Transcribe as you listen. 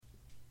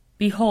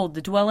Behold,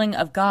 the dwelling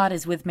of God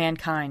is with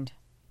mankind.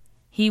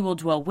 He will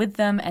dwell with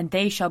them, and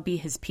they shall be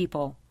his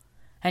people.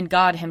 And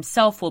God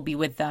himself will be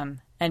with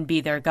them, and be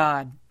their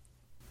God.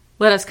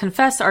 Let us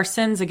confess our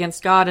sins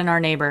against God and our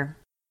neighbor.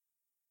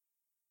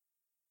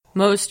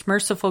 Most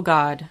merciful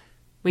God,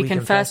 we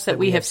confess that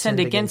we have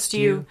sinned against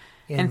you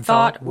in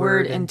thought,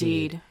 word, and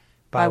deed,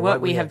 by what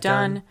we have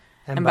done,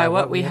 and by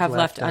what we have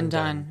left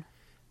undone.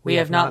 We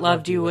have not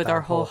loved you with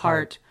our whole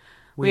heart.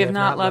 We have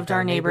not loved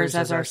our neighbors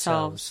as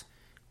ourselves.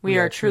 We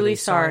are truly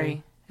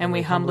sorry, and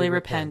we humbly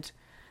repent.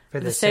 For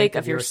the sake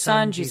of your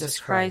Son, Jesus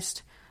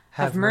Christ,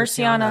 have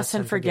mercy on us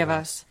and forgive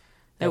us,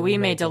 that we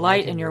may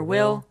delight in your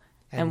will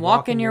and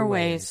walk in your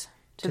ways,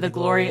 to the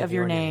glory of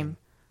your name.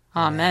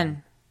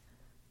 Amen.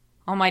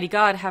 Almighty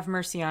God, have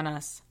mercy on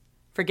us.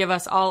 Forgive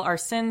us all our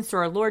sins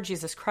through our Lord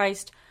Jesus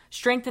Christ.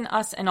 Strengthen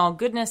us in all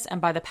goodness,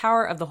 and by the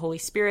power of the Holy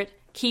Spirit,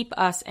 keep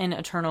us in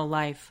eternal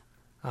life.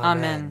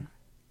 Amen.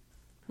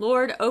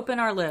 Lord, open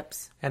our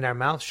lips, and our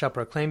mouth shall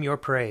proclaim your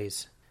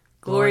praise.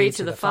 Glory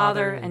to the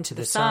Father, and to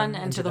the Son,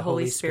 and to the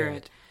Holy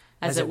Spirit,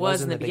 as it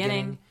was in the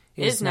beginning,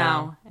 is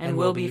now, and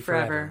will be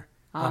forever.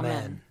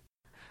 Amen.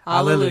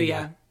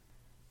 Alleluia.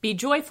 Be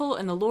joyful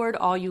in the Lord,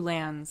 all you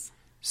lands.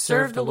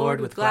 Serve the Lord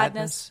with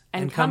gladness,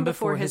 and come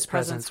before his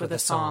presence with a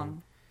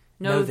song.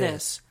 Know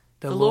this,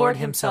 the Lord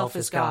himself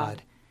is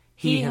God.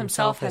 He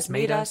himself has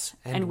made us,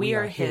 and we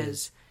are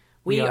his.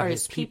 We are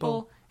his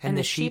people, and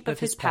the sheep of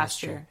his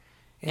pasture.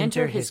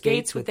 Enter his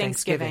gates with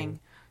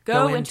thanksgiving.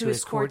 Go into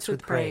his courts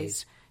with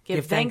praise.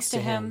 Give thanks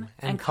to him,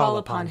 and call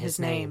upon his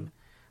name.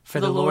 For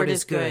the Lord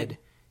is good.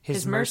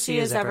 His mercy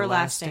is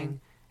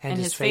everlasting, and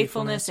his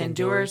faithfulness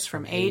endures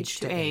from age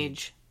to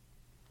age.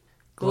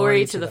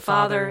 Glory to the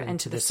Father, and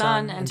to the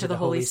Son, and to the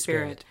Holy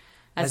Spirit,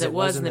 as it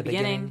was in the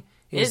beginning,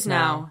 is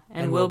now,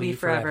 and will be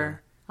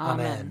forever.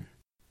 Amen.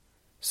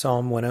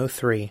 Psalm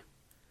 103.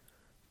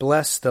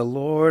 Bless the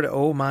Lord,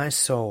 O my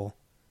soul,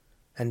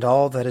 and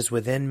all that is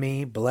within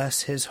me,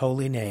 bless his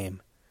holy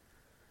name.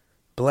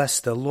 Bless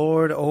the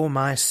Lord, O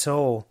my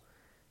soul,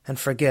 and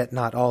forget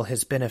not all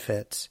his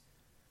benefits.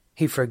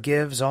 He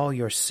forgives all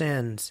your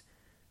sins,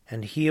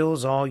 and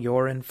heals all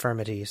your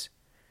infirmities.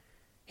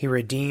 He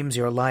redeems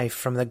your life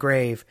from the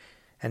grave,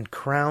 and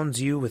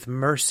crowns you with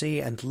mercy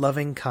and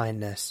loving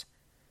kindness.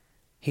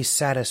 He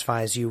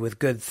satisfies you with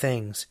good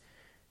things,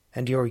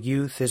 and your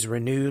youth is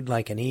renewed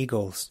like an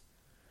eagle's.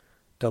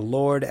 The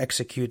Lord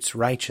executes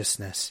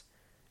righteousness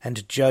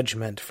and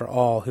judgment for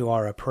all who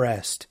are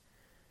oppressed.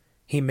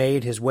 He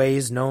made his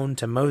ways known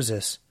to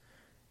Moses,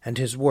 and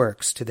his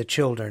works to the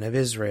children of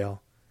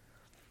Israel.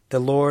 The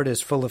Lord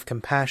is full of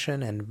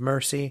compassion and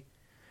mercy,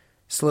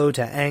 slow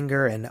to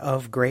anger and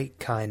of great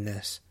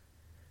kindness.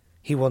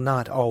 He will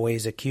not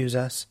always accuse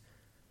us,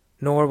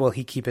 nor will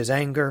he keep his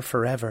anger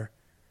forever.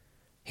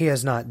 He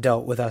has not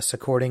dealt with us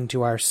according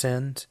to our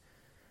sins,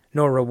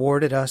 nor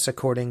rewarded us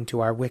according to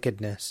our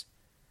wickedness.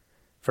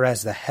 For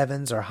as the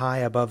heavens are high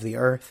above the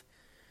earth,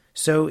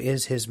 so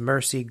is his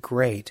mercy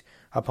great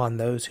upon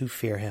those who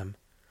fear him.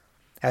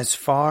 As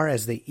far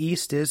as the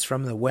east is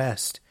from the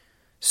west,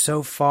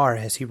 so far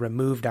has he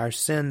removed our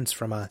sins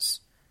from us.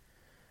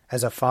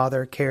 As a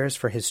father cares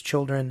for his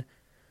children,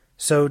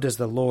 so does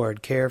the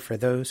Lord care for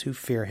those who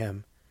fear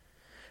him.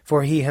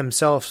 For he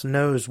himself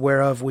knows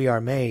whereof we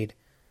are made.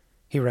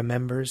 He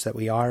remembers that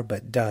we are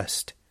but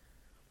dust.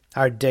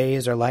 Our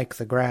days are like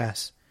the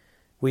grass.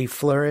 We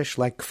flourish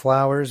like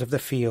flowers of the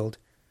field.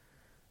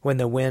 When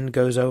the wind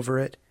goes over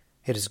it,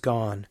 it is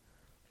gone,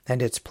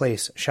 and its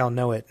place shall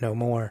know it no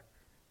more.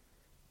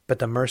 But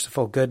the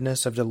merciful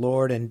goodness of the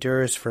Lord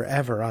endures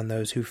forever on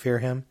those who fear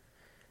him,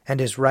 and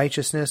his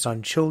righteousness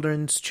on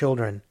children's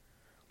children,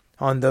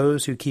 on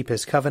those who keep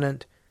his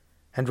covenant,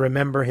 and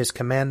remember his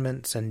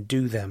commandments and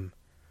do them.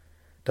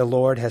 The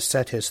Lord has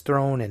set his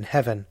throne in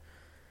heaven,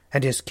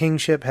 and his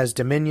kingship has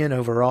dominion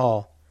over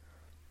all.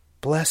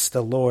 Bless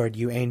the Lord,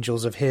 you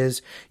angels of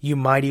his, you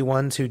mighty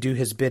ones who do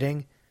his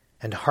bidding,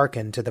 and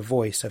hearken to the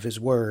voice of his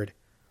word.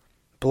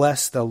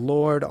 Bless the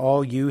Lord,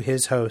 all you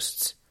his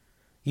hosts,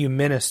 you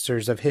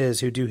ministers of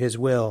his who do his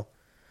will.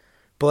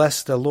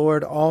 Bless the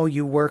Lord, all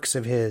you works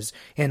of his,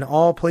 in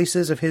all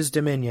places of his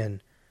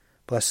dominion.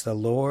 Bless the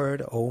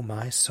Lord, O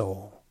my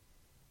soul.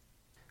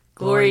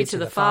 Glory to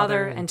the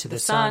Father, and to the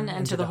Son,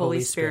 and to the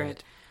Holy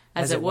Spirit,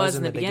 as it was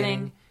in the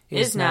beginning,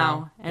 is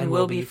now, and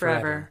will be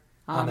forever.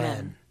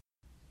 Amen.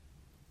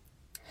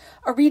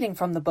 A reading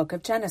from the book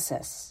of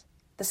Genesis,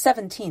 the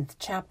 17th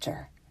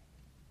chapter.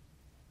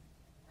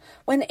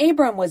 When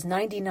Abram was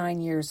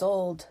 99 years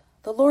old,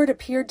 the Lord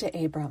appeared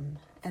to Abram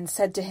and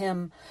said to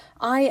him,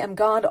 I am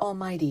God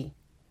Almighty.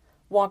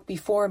 Walk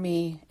before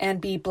me and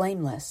be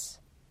blameless.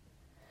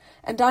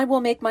 And I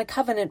will make my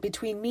covenant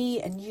between me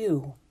and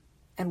you,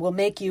 and will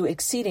make you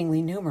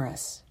exceedingly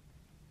numerous.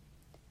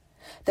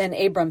 Then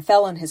Abram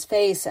fell on his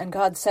face, and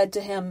God said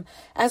to him,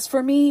 As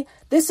for me,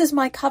 this is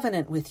my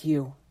covenant with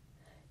you.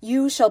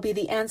 You shall be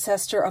the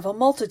ancestor of a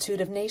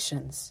multitude of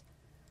nations.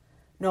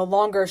 No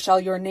longer shall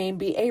your name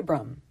be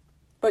Abram,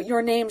 but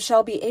your name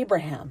shall be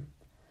Abraham,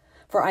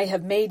 for I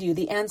have made you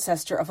the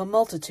ancestor of a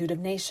multitude of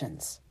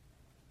nations.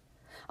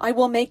 I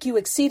will make you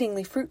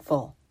exceedingly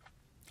fruitful,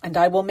 and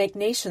I will make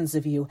nations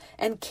of you,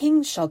 and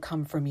kings shall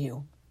come from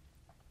you.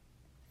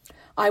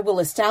 I will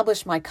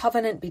establish my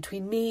covenant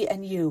between me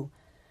and you,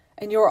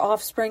 and your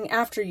offspring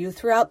after you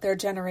throughout their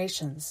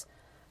generations,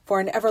 for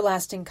an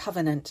everlasting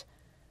covenant,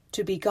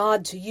 to be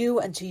God to you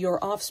and to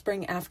your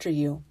offspring after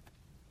you.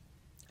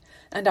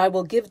 And I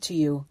will give to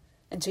you,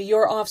 and to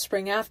your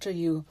offspring after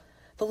you,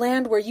 the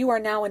land where you are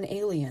now an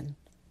alien,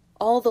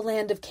 all the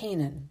land of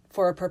Canaan,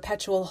 for a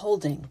perpetual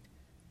holding,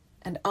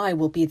 and I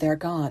will be their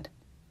God.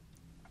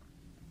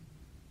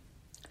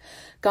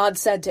 God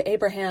said to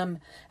Abraham,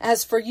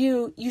 As for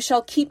you, you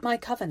shall keep my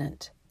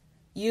covenant,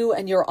 you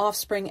and your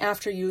offspring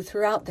after you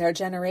throughout their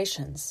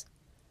generations.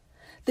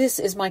 This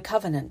is my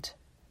covenant,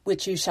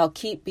 which you shall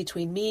keep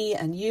between me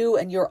and you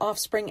and your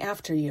offspring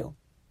after you.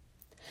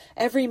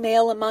 Every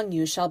male among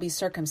you shall be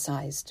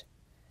circumcised.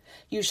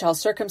 You shall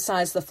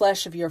circumcise the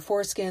flesh of your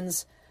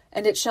foreskins,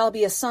 and it shall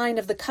be a sign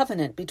of the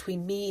covenant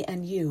between me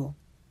and you.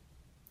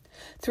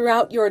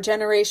 Throughout your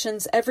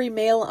generations, every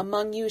male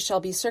among you shall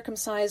be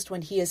circumcised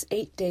when he is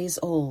 8 days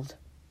old.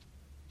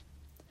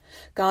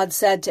 God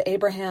said to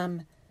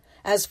Abraham,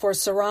 As for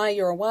Sarai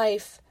your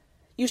wife,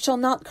 you shall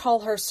not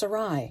call her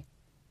Sarai,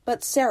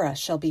 but Sarah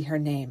shall be her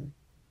name.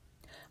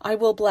 I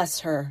will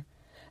bless her,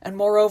 and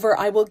moreover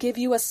I will give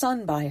you a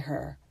son by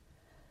her.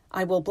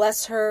 I will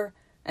bless her,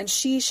 and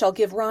she shall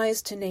give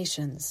rise to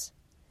nations.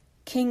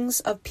 Kings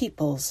of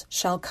peoples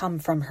shall come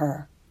from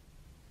her.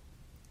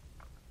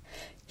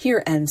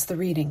 Here ends the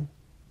reading.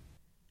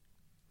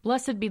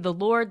 Blessed be the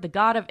Lord, the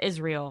God of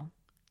Israel.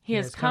 He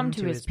has come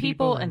to his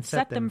people and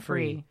set them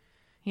free.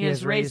 He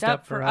has raised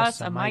up for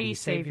us a mighty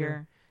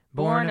Savior,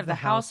 born of the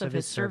house of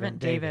his servant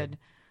David.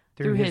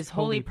 Through his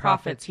holy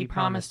prophets he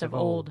promised of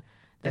old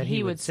that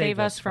he would save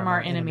us from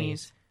our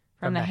enemies,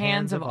 from the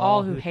hands of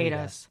all who hate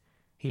us.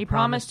 He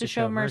promised to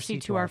show mercy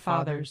to our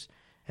fathers,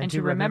 and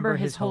to remember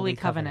his holy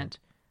covenant.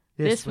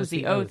 This was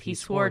the oath he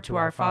swore to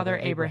our father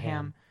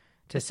Abraham,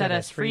 to set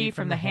us free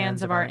from the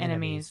hands of our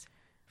enemies,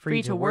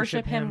 free to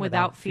worship him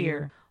without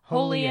fear,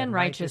 holy and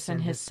righteous in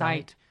his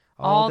sight,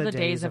 all the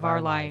days of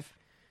our life.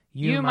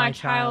 You, my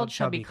child,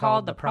 shall be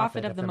called the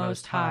prophet of the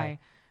Most High,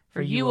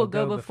 for you will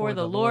go before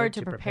the Lord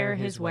to prepare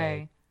his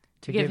way,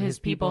 to give his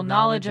people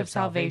knowledge of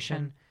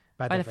salvation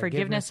by the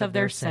forgiveness of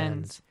their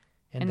sins.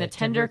 In the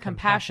tender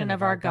compassion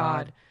of our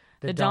God,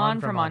 the dawn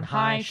from on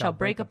high shall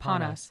break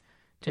upon us,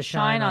 to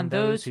shine on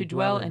those who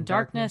dwell in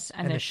darkness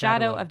and the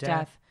shadow of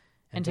death,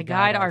 and to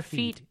guide our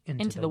feet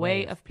into the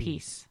way of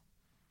peace.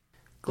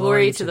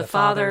 Glory to the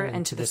Father,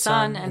 and to the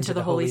Son, and to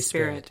the Holy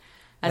Spirit,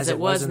 as it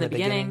was in the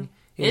beginning,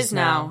 is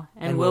now,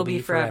 and will be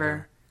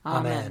forever.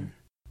 Amen.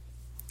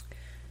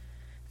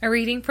 A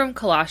reading from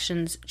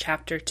Colossians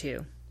chapter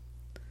 2.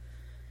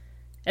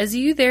 As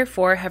you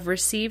therefore have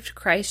received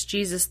Christ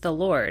Jesus the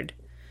Lord,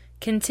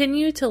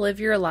 continue to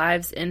live your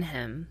lives in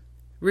him,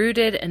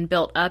 rooted and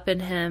built up in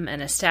him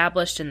and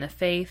established in the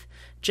faith,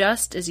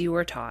 just as you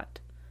were taught,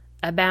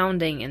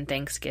 abounding in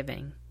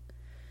thanksgiving.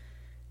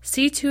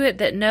 See to it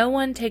that no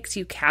one takes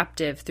you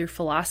captive through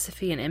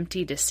philosophy and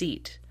empty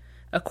deceit,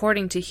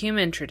 according to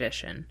human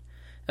tradition,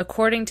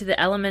 according to the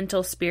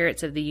elemental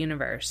spirits of the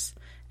universe,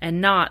 and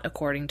not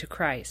according to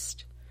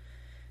Christ.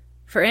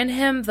 For in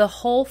him the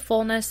whole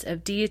fullness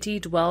of deity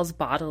dwells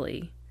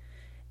bodily,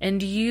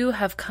 and you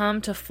have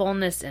come to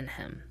fullness in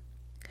him,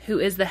 who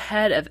is the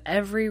head of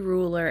every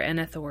ruler and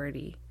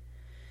authority.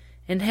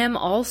 In him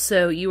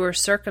also you were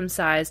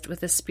circumcised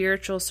with a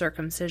spiritual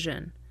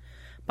circumcision,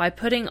 by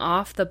putting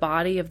off the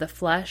body of the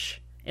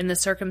flesh in the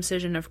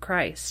circumcision of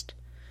Christ.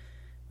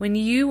 When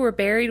you were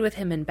buried with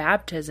him in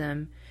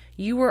baptism,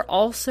 you were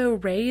also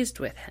raised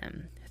with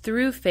him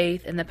through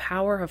faith in the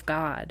power of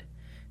God,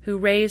 who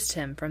raised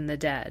him from the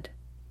dead.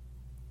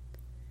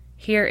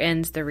 Here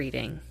ends the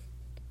reading.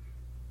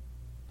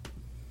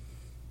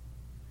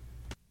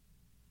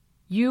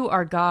 You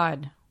are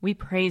God, we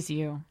praise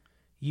you.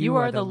 You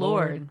are the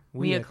Lord,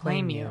 we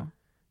acclaim you.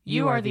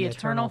 You are the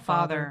eternal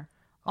Father,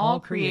 all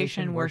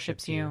creation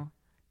worships you.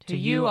 To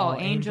you all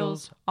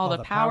angels, all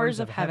the powers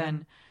of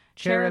heaven,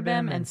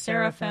 cherubim and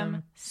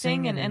seraphim,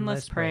 sing in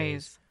endless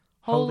praise.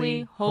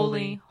 Holy,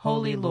 holy,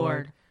 holy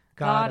Lord,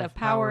 God of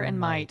power and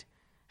might,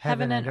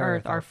 heaven and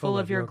earth are full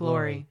of your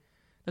glory.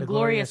 The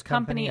glorious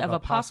company of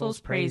apostles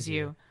praise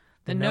you.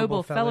 The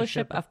noble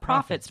fellowship of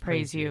prophets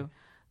praise you.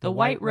 The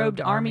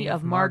white-robed army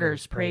of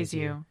martyrs praise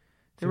you.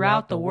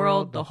 Throughout the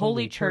world the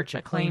holy church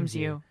acclaims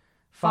you.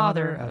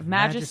 Father of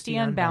majesty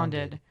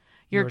unbounded,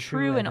 your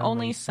true and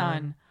only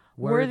Son,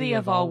 worthy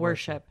of all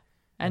worship,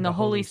 and the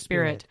Holy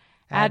Spirit,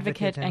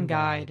 advocate and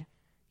guide.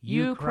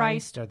 You,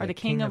 Christ, are the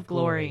King of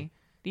glory,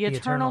 the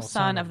eternal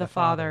Son of the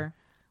Father.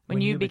 When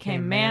you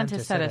became man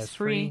to set us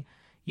free,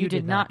 you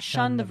did not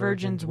shun the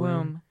Virgin's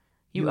womb.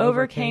 You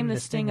overcame the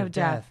sting of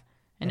death,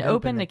 and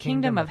opened the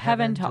kingdom of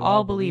heaven to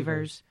all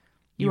believers.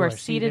 You are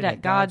seated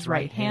at God's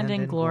right hand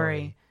in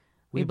glory.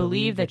 We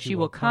believe that you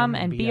will come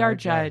and be our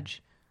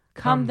judge.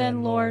 Come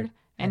then, Lord,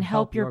 and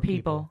help your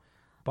people,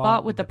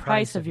 bought with the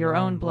price of your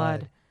own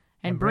blood,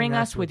 and bring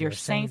us with your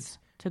saints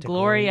to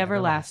glory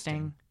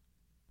everlasting.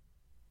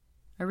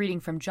 A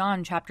reading from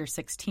John chapter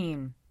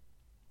 16.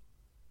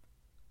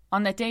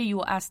 On that day you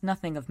will ask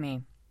nothing of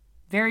me.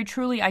 Very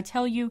truly I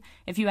tell you,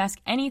 if you ask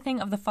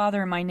anything of the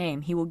Father in my name,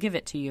 he will give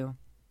it to you.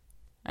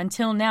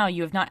 Until now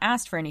you have not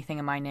asked for anything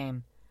in my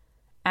name.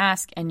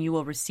 Ask and you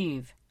will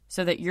receive,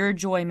 so that your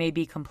joy may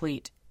be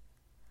complete.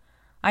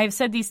 I have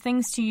said these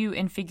things to you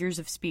in figures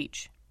of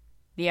speech.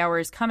 The hour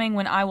is coming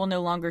when I will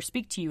no longer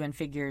speak to you in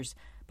figures,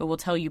 but will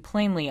tell you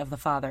plainly of the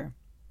Father.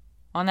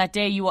 On that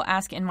day you will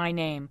ask in my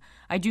name.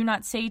 I do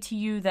not say to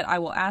you that I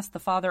will ask the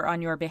Father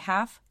on your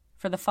behalf,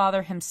 for the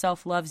Father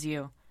himself loves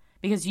you,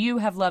 because you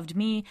have loved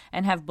me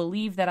and have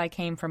believed that I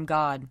came from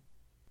God.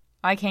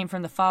 I came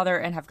from the Father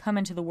and have come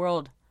into the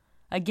world.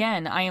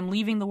 Again, I am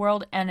leaving the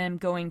world and am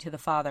going to the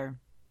Father.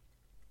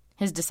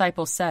 His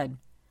disciples said,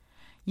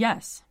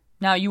 Yes,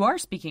 now you are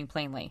speaking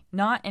plainly,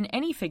 not in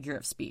any figure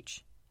of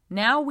speech.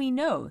 Now we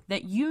know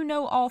that you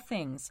know all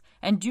things,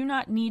 and do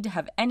not need to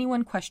have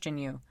anyone question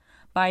you.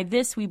 By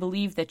this we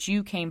believe that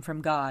you came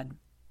from God.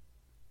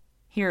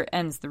 Here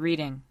ends the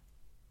reading.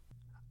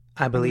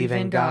 I believe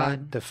in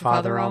God, the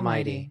Father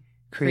Almighty,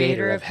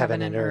 creator of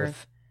heaven and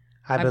earth.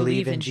 I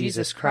believe in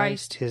Jesus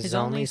Christ, his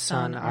only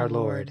Son, our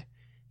Lord.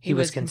 He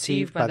was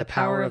conceived by the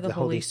power of the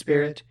Holy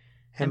Spirit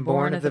and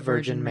born of the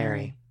Virgin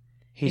Mary.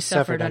 He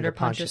suffered under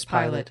Pontius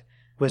Pilate,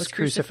 was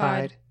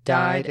crucified,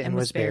 died, and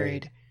was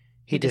buried.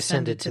 He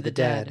descended to the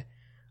dead.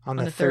 On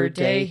the third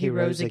day he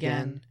rose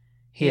again.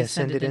 He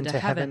ascended into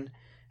heaven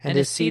and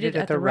is seated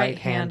at the right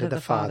hand of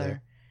the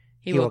Father.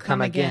 He will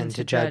come again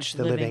to judge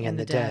the living and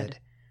the dead.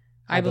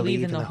 I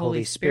believe in the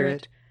Holy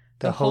Spirit,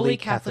 the Holy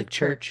Catholic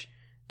Church,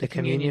 the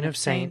communion of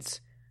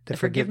saints, the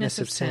forgiveness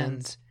of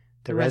sins,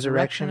 the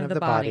resurrection of the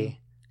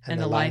body, and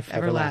the life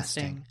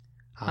everlasting.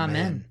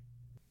 Amen.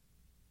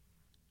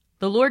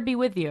 The Lord be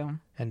with you.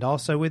 And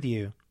also with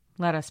you.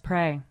 Let us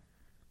pray.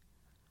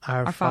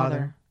 Our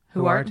Father,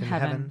 who art in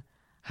heaven,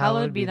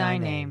 hallowed be thy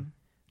name.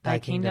 Thy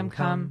kingdom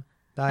come,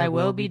 thy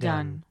will be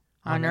done,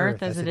 on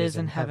earth as it is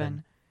in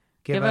heaven.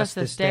 Give us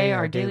this day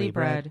our daily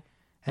bread,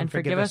 and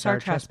forgive us our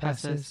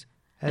trespasses,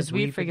 as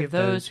we forgive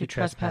those who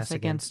trespass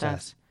against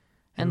us.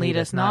 And lead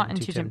us not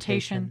into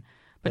temptation,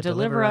 but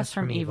deliver us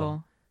from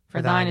evil.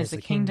 For thine is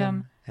the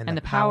kingdom, and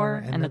the power,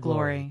 and the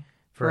glory,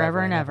 forever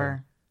and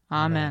ever.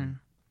 Amen.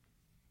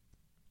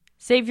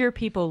 Save your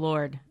people,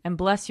 Lord, and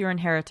bless your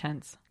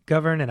inheritance.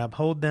 Govern and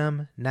uphold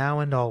them, now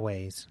and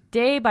always.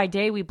 Day by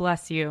day we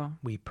bless you.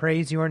 We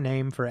praise your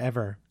name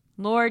forever.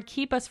 Lord,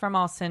 keep us from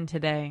all sin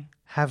today.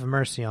 Have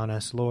mercy on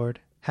us,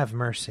 Lord. Have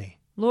mercy.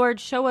 Lord,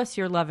 show us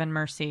your love and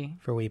mercy.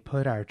 For we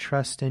put our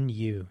trust in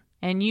you.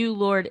 And you,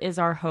 Lord, is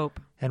our hope.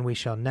 And we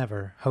shall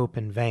never hope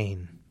in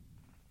vain.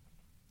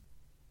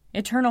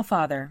 Eternal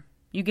Father,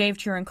 you gave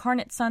to your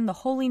incarnate Son the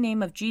holy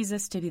name of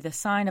Jesus to be the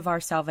sign of our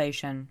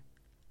salvation.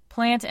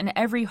 Plant in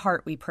every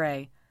heart, we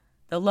pray,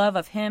 the love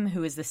of him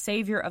who is the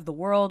Savior of the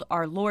world,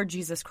 our Lord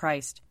Jesus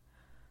Christ,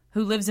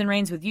 who lives and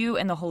reigns with you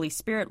and the Holy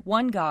Spirit,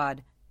 one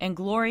God, in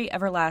glory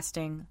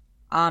everlasting.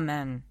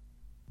 Amen.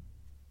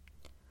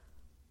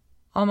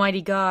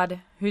 Almighty God,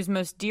 whose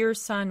most dear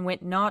Son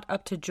went not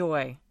up to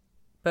joy,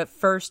 but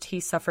first he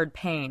suffered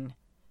pain,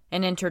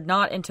 and entered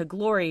not into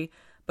glory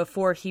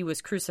before he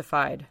was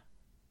crucified,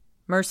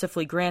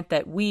 mercifully grant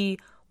that we,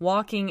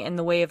 walking in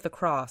the way of the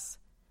cross,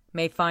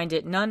 may find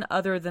it none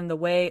other than the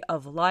way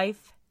of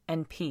life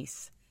and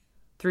peace.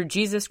 Through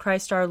Jesus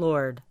Christ our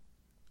Lord.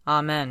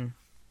 Amen.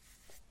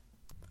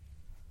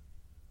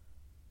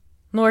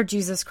 Lord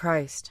Jesus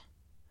Christ,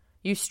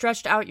 you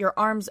stretched out your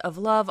arms of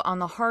love on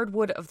the hard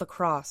wood of the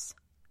cross,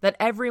 that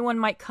everyone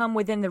might come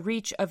within the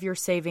reach of your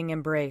saving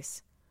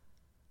embrace.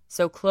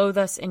 So clothe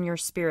us in your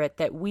Spirit,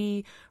 that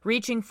we,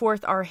 reaching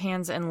forth our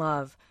hands in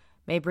love,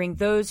 may bring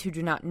those who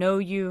do not know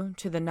you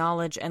to the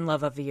knowledge and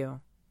love of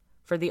you.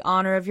 For the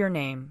honor of your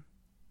name.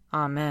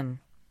 Amen.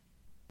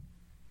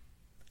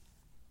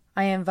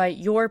 I invite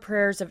your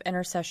prayers of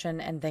intercession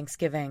and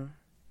thanksgiving.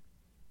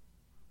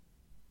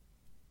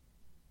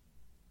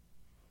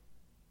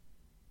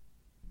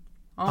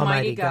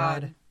 Almighty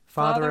God,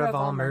 Father of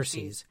all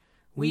mercies,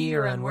 we,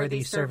 your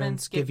unworthy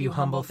servants, give you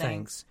humble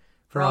thanks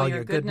for all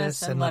your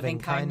goodness and loving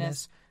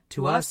kindness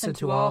to us and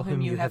to all whom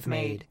you have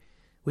made.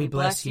 We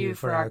bless you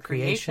for our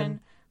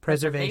creation,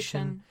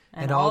 preservation,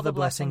 and all the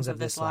blessings of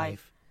this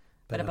life,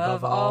 but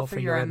above all for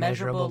your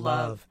immeasurable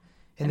love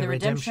in the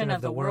redemption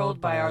of the world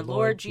by our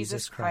Lord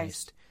Jesus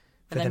Christ,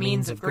 for the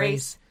means of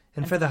grace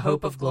and for the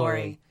hope of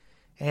glory.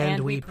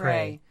 And we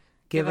pray,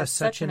 give us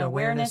such an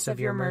awareness of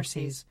your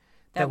mercies,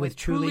 that with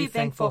truly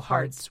thankful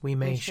hearts we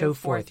may show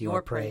forth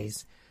your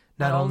praise,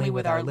 not only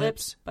with our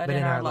lips, but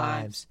in our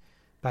lives,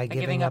 by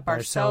giving up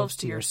ourselves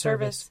to your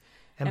service,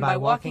 and by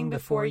walking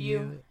before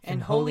you in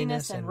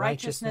holiness and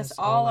righteousness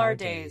all our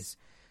days,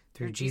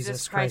 through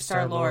Jesus Christ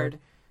our Lord,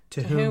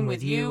 to whom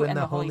with you and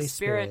the Holy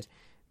Spirit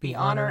be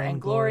honor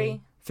and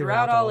glory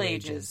throughout all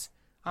ages.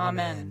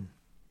 Amen.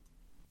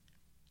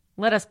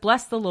 Let us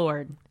bless the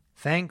Lord.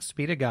 Thanks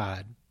be to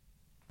God.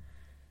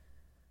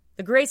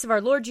 The grace of our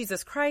Lord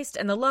Jesus Christ,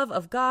 and the love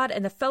of God,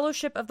 and the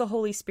fellowship of the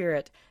Holy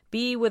Spirit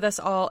be with us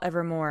all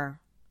evermore.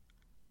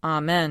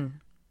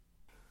 Amen.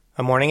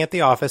 A Morning at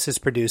the Office is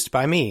produced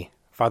by me,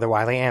 Father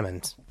Wiley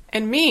Ammons.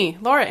 And me,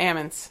 Laura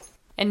Ammons.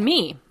 And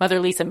me, Mother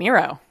Lisa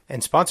Meirow.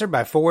 And sponsored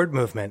by Forward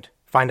Movement.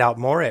 Find out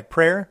more at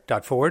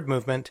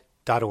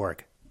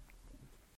prayer.forwardmovement.org.